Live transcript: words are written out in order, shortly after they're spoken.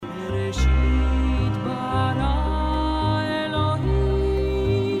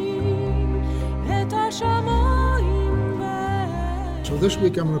this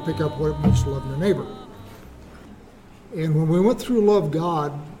week I'm going to pick up what it means to love your neighbor. And when we went through Love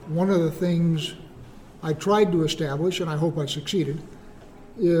God, one of the things I tried to establish, and I hope I succeeded,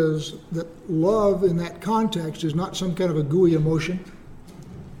 is that love in that context is not some kind of a gooey emotion.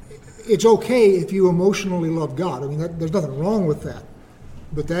 It's okay if you emotionally love God. I mean, there's nothing wrong with that.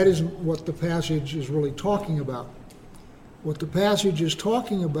 But that isn't what the passage is really talking about. What the passage is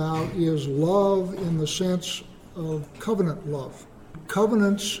talking about is love in the sense of covenant love.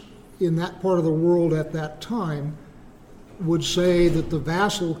 Covenants in that part of the world at that time would say that the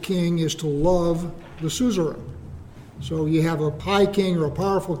vassal king is to love the suzerain. So you have a high king or a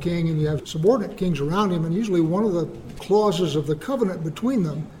powerful king, and you have subordinate kings around him, and usually one of the clauses of the covenant between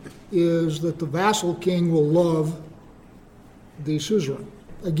them is that the vassal king will love the suzerain.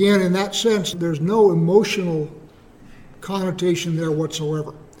 Again, in that sense, there's no emotional connotation there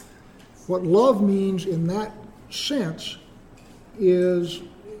whatsoever. What love means in that sense is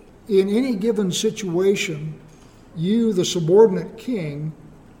in any given situation, you, the subordinate king,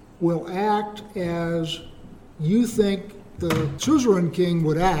 will act as you think the suzerain king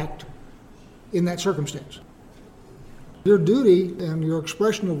would act in that circumstance. Your duty and your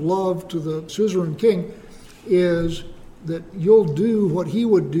expression of love to the suzerain king is that you'll do what he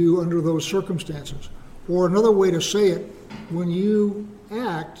would do under those circumstances. Or another way to say it, when you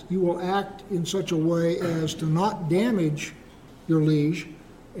act, you will act in such a way as to not damage your liege,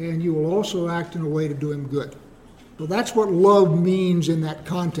 and you will also act in a way to do him good. So that's what love means in that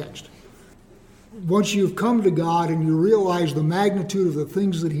context. Once you've come to God and you realize the magnitude of the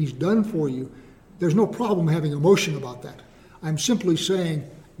things that he's done for you, there's no problem having emotion about that. I'm simply saying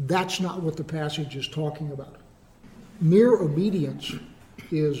that's not what the passage is talking about. Mere obedience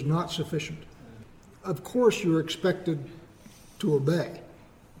is not sufficient. Of course, you're expected to obey,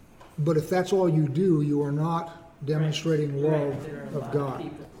 but if that's all you do, you are not demonstrating love of God.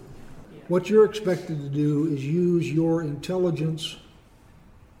 What you're expected to do is use your intelligence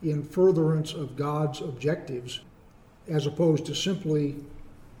in furtherance of God's objectives, as opposed to simply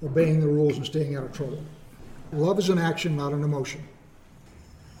obeying the rules and staying out of trouble. Love is an action, not an emotion.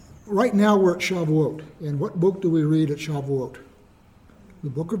 Right now we're at Shavuot, and what book do we read at Shavuot? The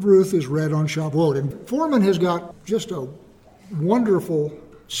Book of Ruth is read on Shavuot, and Foreman has got just a wonderful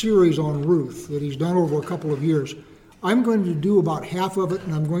series on Ruth that he's done over a couple of years. I'm going to do about half of it,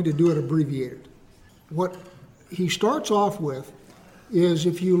 and I'm going to do it abbreviated. What he starts off with is,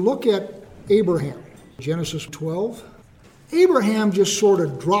 if you look at Abraham, Genesis 12, Abraham just sort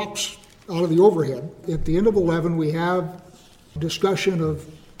of drops out of the overhead. At the end of 11, we have discussion of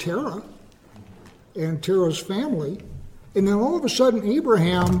Terah and Terah's family, and then all of a sudden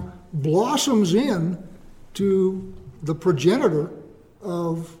Abraham blossoms in to the progenitor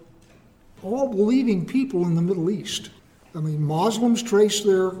of all believing people in the Middle East. I mean, Muslims trace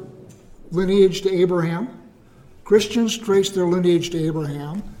their lineage to Abraham. Christians trace their lineage to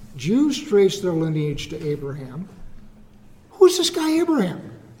Abraham. Jews trace their lineage to Abraham. Who's this guy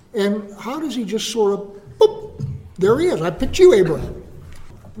Abraham? And how does he just sort of, boop, there he is. I picked you, Abraham.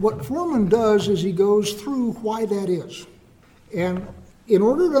 What Foreman does is he goes through why that is. And in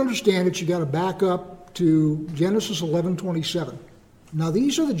order to understand it, you got to back up to Genesis 11:27. Now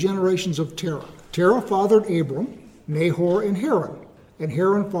these are the generations of Terah. Terah fathered Abram, Nahor, and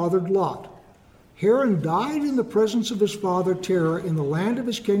Haran fathered Lot. Haran died in the presence of his father Terah in the land of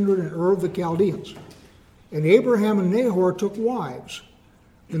his kindred in Ur of the Chaldeans. And Abraham and Nahor took wives.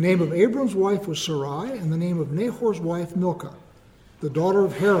 The name of Abram's wife was Sarai, and the name of Nahor's wife Milcah, the daughter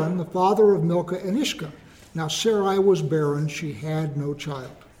of Haran, the father of Milcah and Ishka. Now Sarai was barren, she had no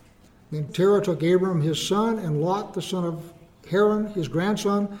child. Then Terah took Abram his son, and Lot the son of Haran his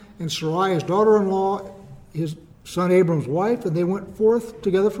grandson, and Sarai his daughter-in-law, his son Abram's wife, and they went forth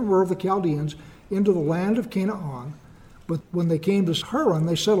together from Ur of the Chaldeans into the land of Canaan. But when they came to Haran,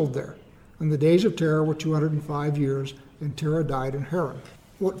 they settled there. And the days of Terah were 205 years, and Terah died in Haran.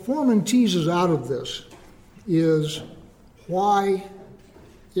 What Foreman teases out of this is why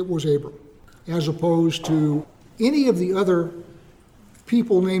it was Abram, as opposed to any of the other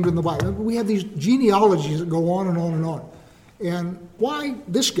people named in the Bible. We have these genealogies that go on and on and on. And why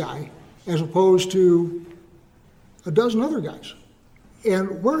this guy, as opposed to a dozen other guys?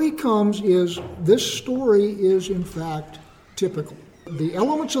 And where he comes is, this story is in fact typical. The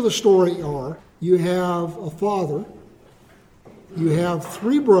elements of the story are, you have a father, you have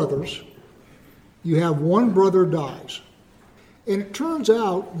three brothers, you have one brother dies. And it turns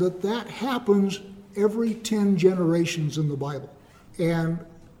out that that happens every 10 generations in the Bible. And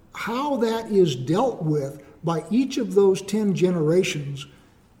how that is dealt with by each of those 10 generations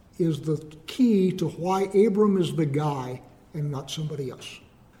is the key to why Abram is the guy and not somebody else.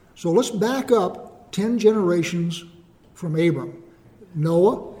 So let's back up 10 generations from Abram.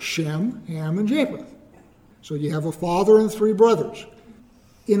 Noah, Shem, Ham, and Japheth. So you have a father and 3 brothers.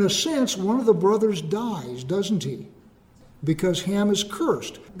 In a sense, one of the brothers dies, doesn't he? Because Ham is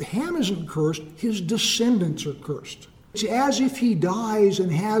cursed. Ham isn't cursed, his descendants are cursed. It's as if he dies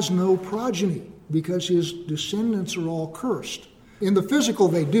and has no progeny, because his descendants are all cursed. In the physical,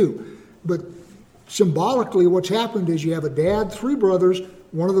 they do. But symbolically, what's happened is you have a dad, 3 brothers,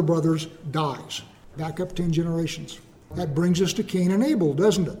 one of the brothers dies. Back up 10 generations. That brings us to Cain and Abel,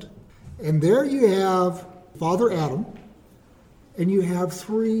 doesn't it? And there you have Father Adam, and you have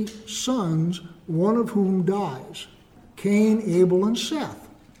 3 sons, one of whom dies. Cain, Abel, and Seth.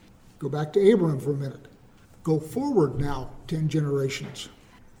 Go back to Abraham for a minute. Go forward now 10 generations.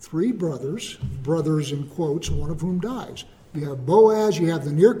 3 brothers in quotes, one of whom dies. You have Boaz, you have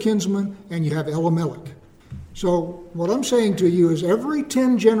the near kinsman, and you have Elimelech. So what I'm saying to you is every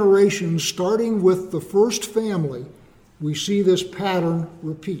 10 generations, starting with the first family, we see this pattern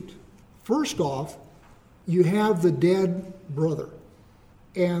repeat. First off, you have the dead brother.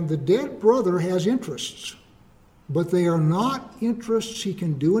 And the dead brother has interests, but they are not interests he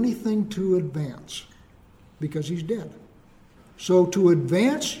can do anything to advance because he's dead. So to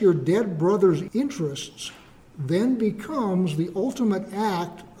advance your dead brother's interests then becomes the ultimate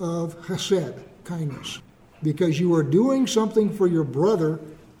act of chesed, kindness, because you are doing something for your brother,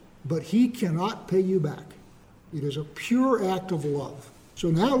 but he cannot pay you back. It is a pure act of love.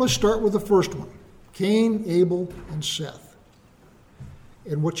 So now let's start with the first one, Cain, Abel, and Seth.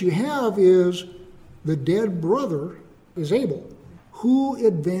 And what you have is the dead brother is Abel. Who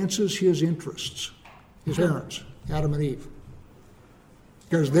advances his interests? His parents, Adam and Eve.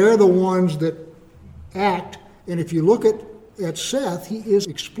 Because they're the ones that act, and if you look at Seth, he is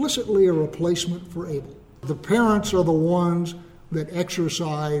explicitly a replacement for Abel. The parents are the ones that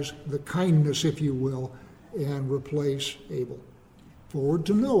exercise the kindness, if you will, and replace Abel. Forward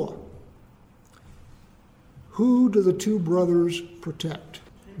to Noah. Who do the 2 brothers protect?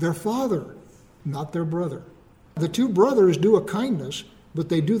 Their father, not their brother. The 2 brothers do a kindness, but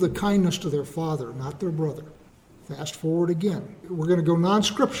they do the kindness to their father, not their brother. Fast forward again. We're going to go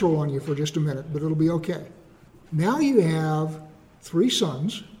non-scriptural on you for just a minute, but it'll be okay. Now you have 3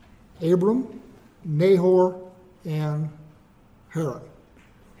 sons, Abram, Nahor, and Haran.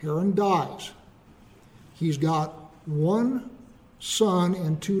 Haran dies. He's got 1 son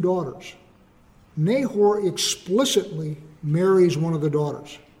and 2 daughters. Nahor explicitly marries one of the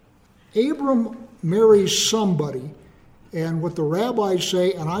daughters. Abram marries somebody, and what the rabbis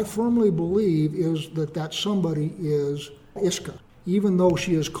say, and I firmly believe, is that somebody is Iscah, even though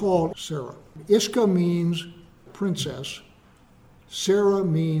she is called Sarah. Iscah means princess. Sarah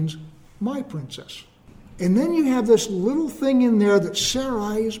means my princess. And then you have this little thing in there that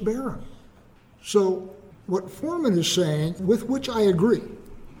Sarai is barren. So what Foreman is saying, with which I agree,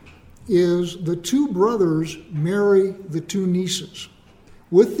 is the 2 brothers marry the 2 nieces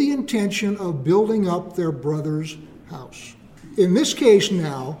with the intention of building up their brother's house. In this case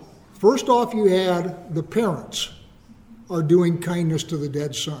now, first off you had the parents are doing kindness to the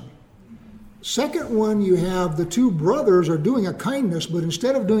dead son. Second one, you have the 2 brothers are doing a kindness, but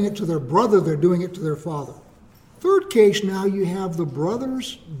instead of doing it to their brother, they're doing it to their father. Third case now, you have the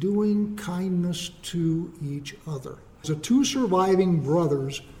brothers doing kindness to each other. The 2 surviving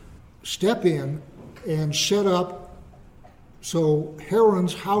brothers step in and set up so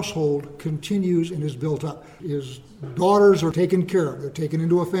Haran's household continues and is built up. His daughters are taken care of. They're taken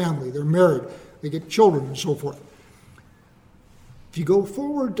into a family. They're married. They get children and so forth. If you go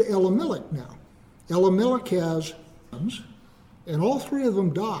forward to Elimelech now, Elimelech has sons, and all 3 of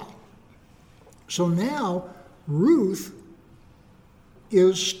them die. So now Ruth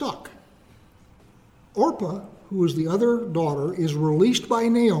is stuck. Orpah, who is the other daughter, is released by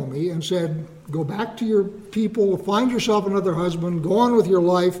Naomi and said, go back to your people, find yourself another husband, go on with your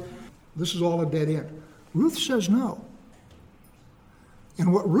life. This is all a dead end. Ruth says no.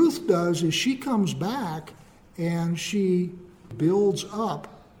 And what Ruth does is she comes back and she builds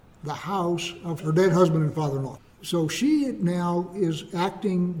up the house of her dead husband and father-in-law. So she now is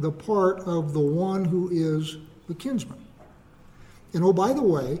acting the part of the one who is the kinsman. And oh, by the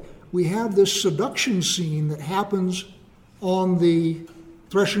way, we have this seduction scene that happens on the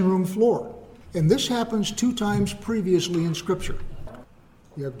threshing room floor. And this happens 2 times previously in Scripture.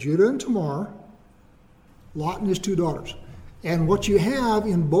 You have Judah and Tamar, Lot and his 2 daughters. And what you have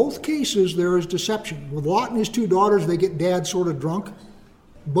in both cases, there is deception. With Lot and his 2 daughters, they get dad sort of drunk.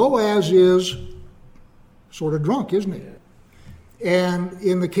 Boaz is sort of drunk, isn't he? And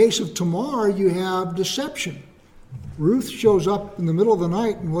in the case of Tamar, you have deception. Ruth shows up in the middle of the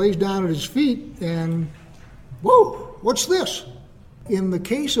night and lays down at his feet, and whoa, what's this? In the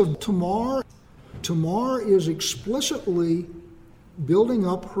case of Tamar, Tamar is explicitly building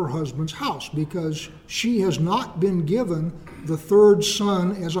up her husband's house because she has not been given the third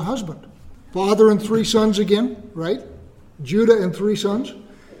son as a husband. Father and 3 sons again, right? Judah and 3 sons.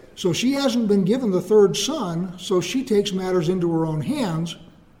 So she hasn't been given the third son, so she takes matters into her own hands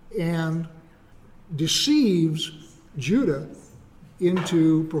and deceives Judah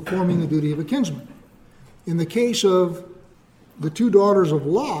into performing the duty of a kinsman. In the case of the 2 daughters of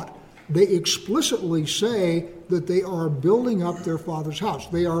Lot, they explicitly say that they are building up their father's house.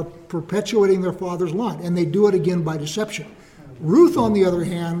 They are perpetuating their father's line, and they do it again by deception. Ruth, on the other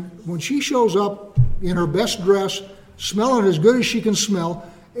hand, when she shows up in her best dress, smelling as good as she can smell,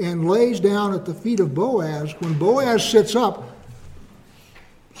 and lays down at the feet of Boaz, when Boaz sits up,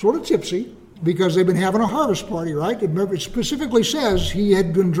 sort of tipsy, because they've been having a harvest party, right? It specifically says he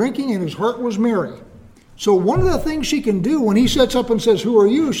had been drinking and his heart was merry. So one of the things she can do when he sets up and says, "Who are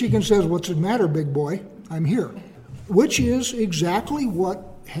you?" she can say, "What's the matter, big boy? I'm here." Which is exactly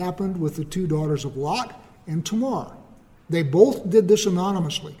what happened with the 2 daughters of Lot and Tamar. They both did this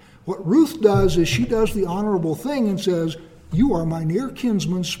anonymously. What Ruth does is she does the honorable thing and says, "You are my near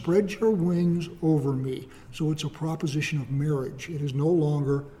kinsman, spread your wings over me." So it's a proposition of marriage. It is no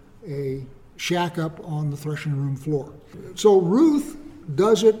longer a shack up on the threshing room floor. So Ruth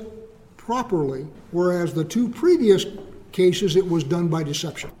does it properly, whereas the 2 previous cases it was done by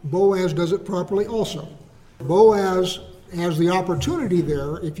deception. Boaz does it properly also. Boaz has the opportunity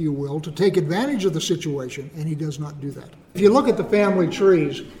there, if you will, to take advantage of the situation, and he does not do that. If you look at the family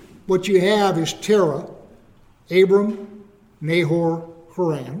trees, what you have is Terah, Abram, Nahor,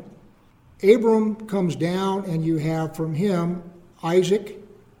 Haran. Abram comes down, and you have from him Isaac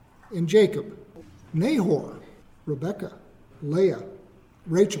and Jacob. Nahor, Rebekah, Leah,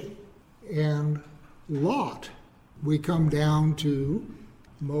 Rachel, and Lot. We come down to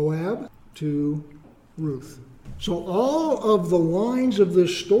Moab, to Ruth. So all of the lines of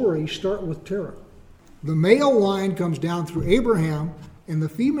this story start with Terah. The male line comes down through Abraham, and the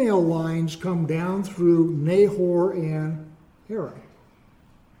female lines come down through Nahor and Haran.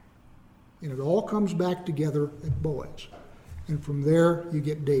 And it all comes back together at Boaz. And from there, you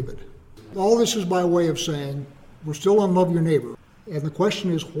get David. All this is by way of saying, we're still on love your neighbor. And the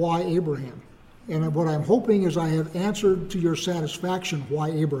question is, why Abraham? And what I'm hoping is I have answered to your satisfaction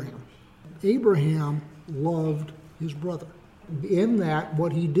why Abraham. Abraham loved his brother. In that,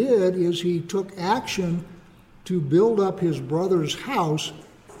 what he did is he took action to build up his brother's house,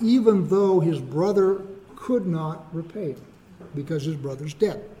 even though his brother could not repay him, because his brother's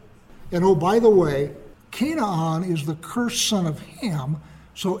dead. And oh, by the way, Canaan is the cursed son of Ham,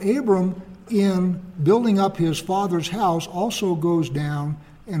 so Abram, in building up his father's house, also goes down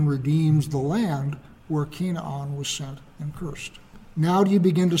and redeems the land where Canaan was sent and cursed. Now do you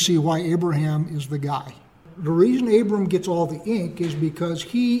begin to see why Abraham is the guy? The reason Abram gets all the ink is because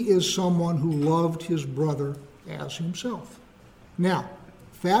he is someone who loved his brother as himself. Now,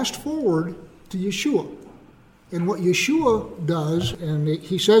 fast forward to Yeshua. And what Yeshua does, and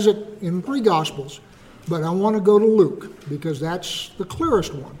he says it in 3 Gospels, but I want to go to Luke because that's the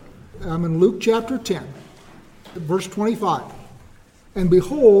clearest one. I'm in Luke chapter 10, verse 25. And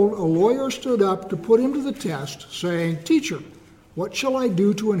behold, a lawyer stood up to put him to the test, saying, "Teacher, what shall I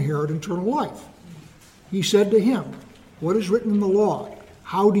do to inherit eternal life?" He said to him, "What is written in the law?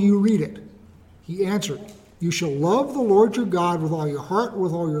 How do you read it?" He answered, "You shall love the Lord your God with all your heart,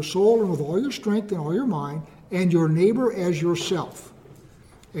 with all your soul, and with all your strength and all your mind, and your neighbor as yourself."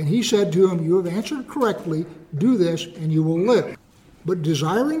 And he said to him, "You have answered correctly. Do this, and you will live." But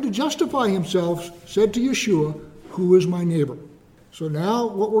desiring to justify himself, said to Yeshua, "Who is my neighbor?" So now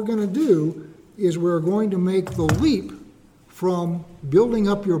what we're going to do is we're going to make the leap from building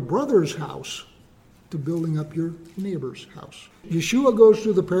up your brother's house to building up your neighbor's house. Yeshua goes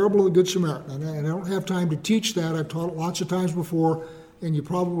through the parable of the Good Samaritan, and I don't have time to teach that. I've taught it lots of times before, and you're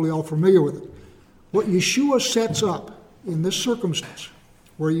probably all familiar with it. What Yeshua sets up in this circumstance,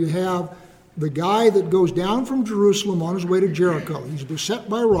 where you have the guy that goes down from Jerusalem on his way to Jericho. He's beset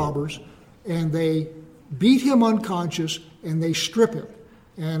by robbers, and they beat him unconscious, and they strip him.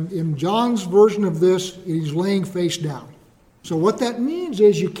 And in John's version of this, he's laying face down. So what that means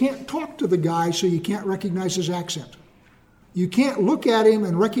is you can't talk to the guy, so you can't recognize his accent. You can't look at him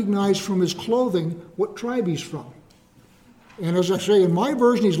and recognize from his clothing what tribe he's from. And as I say, in my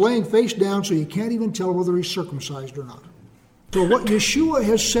version, he's laying face down, so you can't even tell whether he's circumcised or not. So what Yeshua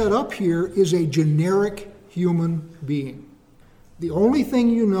has set up here is a generic human being. The only thing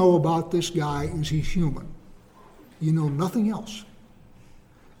you know about this guy is he's human. You know nothing else.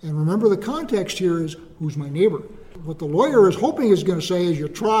 And remember, the context here is, who's my neighbor? What the lawyer is hoping is going to say is your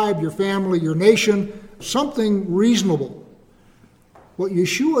tribe, your family, your nation, something reasonable. What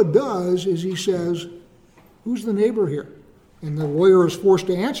Yeshua does is he says, who's the neighbor here? And the lawyer is forced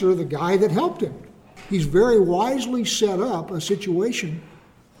to answer, the guy that helped him. He's very wisely set up a situation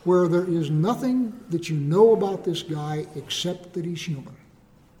where there is nothing that you know about this guy except that he's human.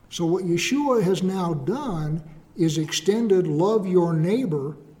 So what Yeshua has now done is extended love your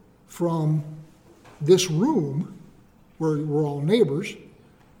neighbor from this room, where we're all neighbors,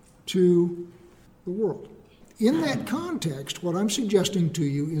 to the world. In that context, what I'm suggesting to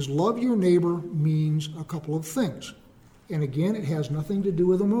you is love your neighbor means a couple of things. And again, it has nothing to do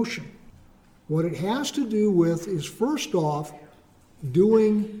with emotion. What it has to do with is, first off,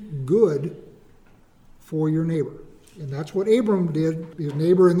 doing good for your neighbor. And that's what Abram did, his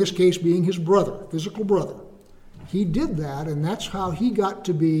neighbor in this case being his brother, physical brother. He did that, and that's how he got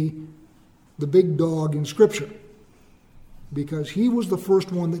to be the big dog in Scripture, because he was the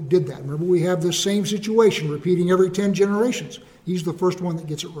first one that did that. Remember, we have this same situation repeating every 10 generations. He's the first one that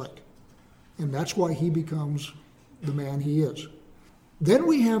gets it right. And that's why he becomes the man he is. Then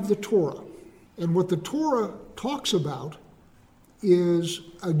we have the Torah. And what the Torah talks about is,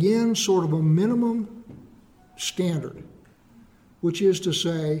 again, sort of a minimum standard, which is to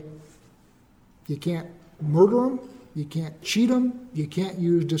say, you can't murder them, you can't cheat them, you can't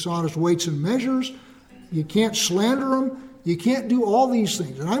use dishonest weights and measures, you can't slander them, you can't do all these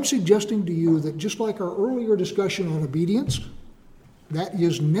things. And I'm suggesting to you that just like our earlier discussion on obedience, that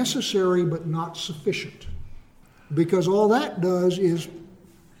is necessary but not sufficient. Because all that does is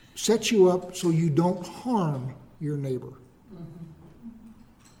set you up so you don't harm your neighbor.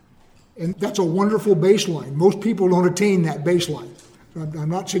 And that's a wonderful baseline. Most people don't attain that baseline. I'm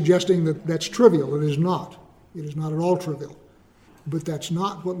not suggesting that that's trivial. It is not. It is not at all trivial. But that's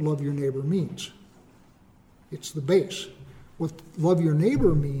not what love your neighbor means. It's the base. What love your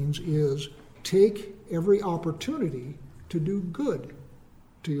neighbor means is take every opportunity to do good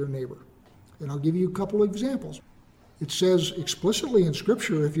to your neighbor. And I'll give you a couple of examples. It says explicitly in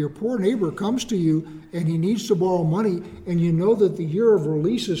Scripture, if your poor neighbor comes to you and he needs to borrow money and you know that the year of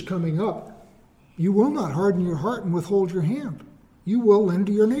release is coming up, you will not harden your heart and withhold your hand. You will lend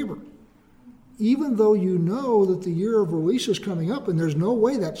to your neighbor. Even though you know that the year of release is coming up and there's no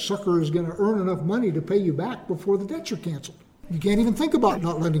way that sucker is going to earn enough money to pay you back before the debts are canceled. You can't even think about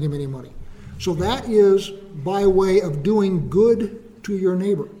not lending him any money. So that is by way of doing good to your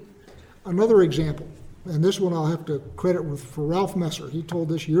neighbor. Another example, and this one I'll have to credit for Ralph Messer. He told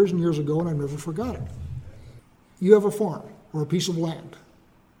this years and years ago, and I never forgot it. You have a farm or a piece of land,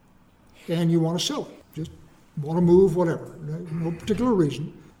 and you want to sell it. Just want to move, whatever, no particular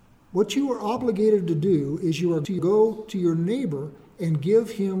reason. What you are obligated to do is you are to go to your neighbor and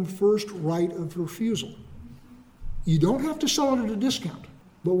give him first right of refusal. You don't have to sell it at a discount,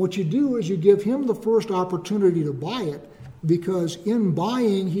 but what you do is you give him the first opportunity to buy it, because in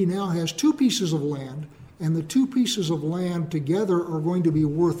buying, he now has two pieces of land, and the two pieces of land together are going to be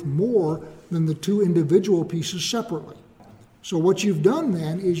worth more than the two individual pieces separately. So what you've done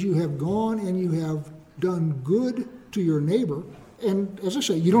then is you have gone and you have done good to your neighbor. And as I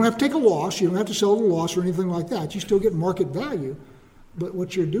say, you don't have to take a loss. You don't have to sell at a loss or anything like that. You still get market value. But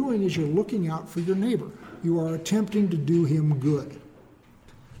what you're doing is you're looking out for your neighbor. You are attempting to do him good.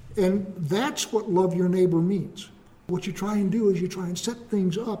 And that's what love your neighbor means. What you try and do is you try and set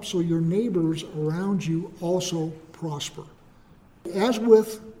things up so your neighbors around you also prosper. As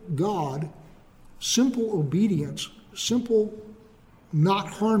with God, simple obedience, simple not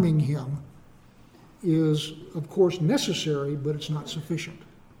harming him is, of course, necessary, but it's not sufficient.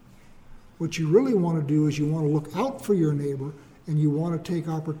 What you really want to do is you want to look out for your neighbor, and you want to take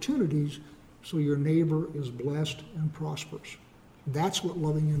opportunities so your neighbor is blessed and prospers. That's what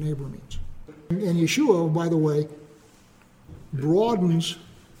loving your neighbor means. And Yeshua, by the way, broadens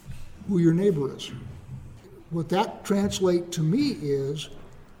who your neighbor is. What that translates to me is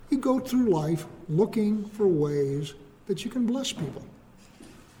you go through life looking for ways that you can bless people.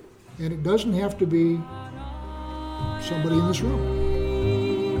 And it doesn't have to be somebody in this room.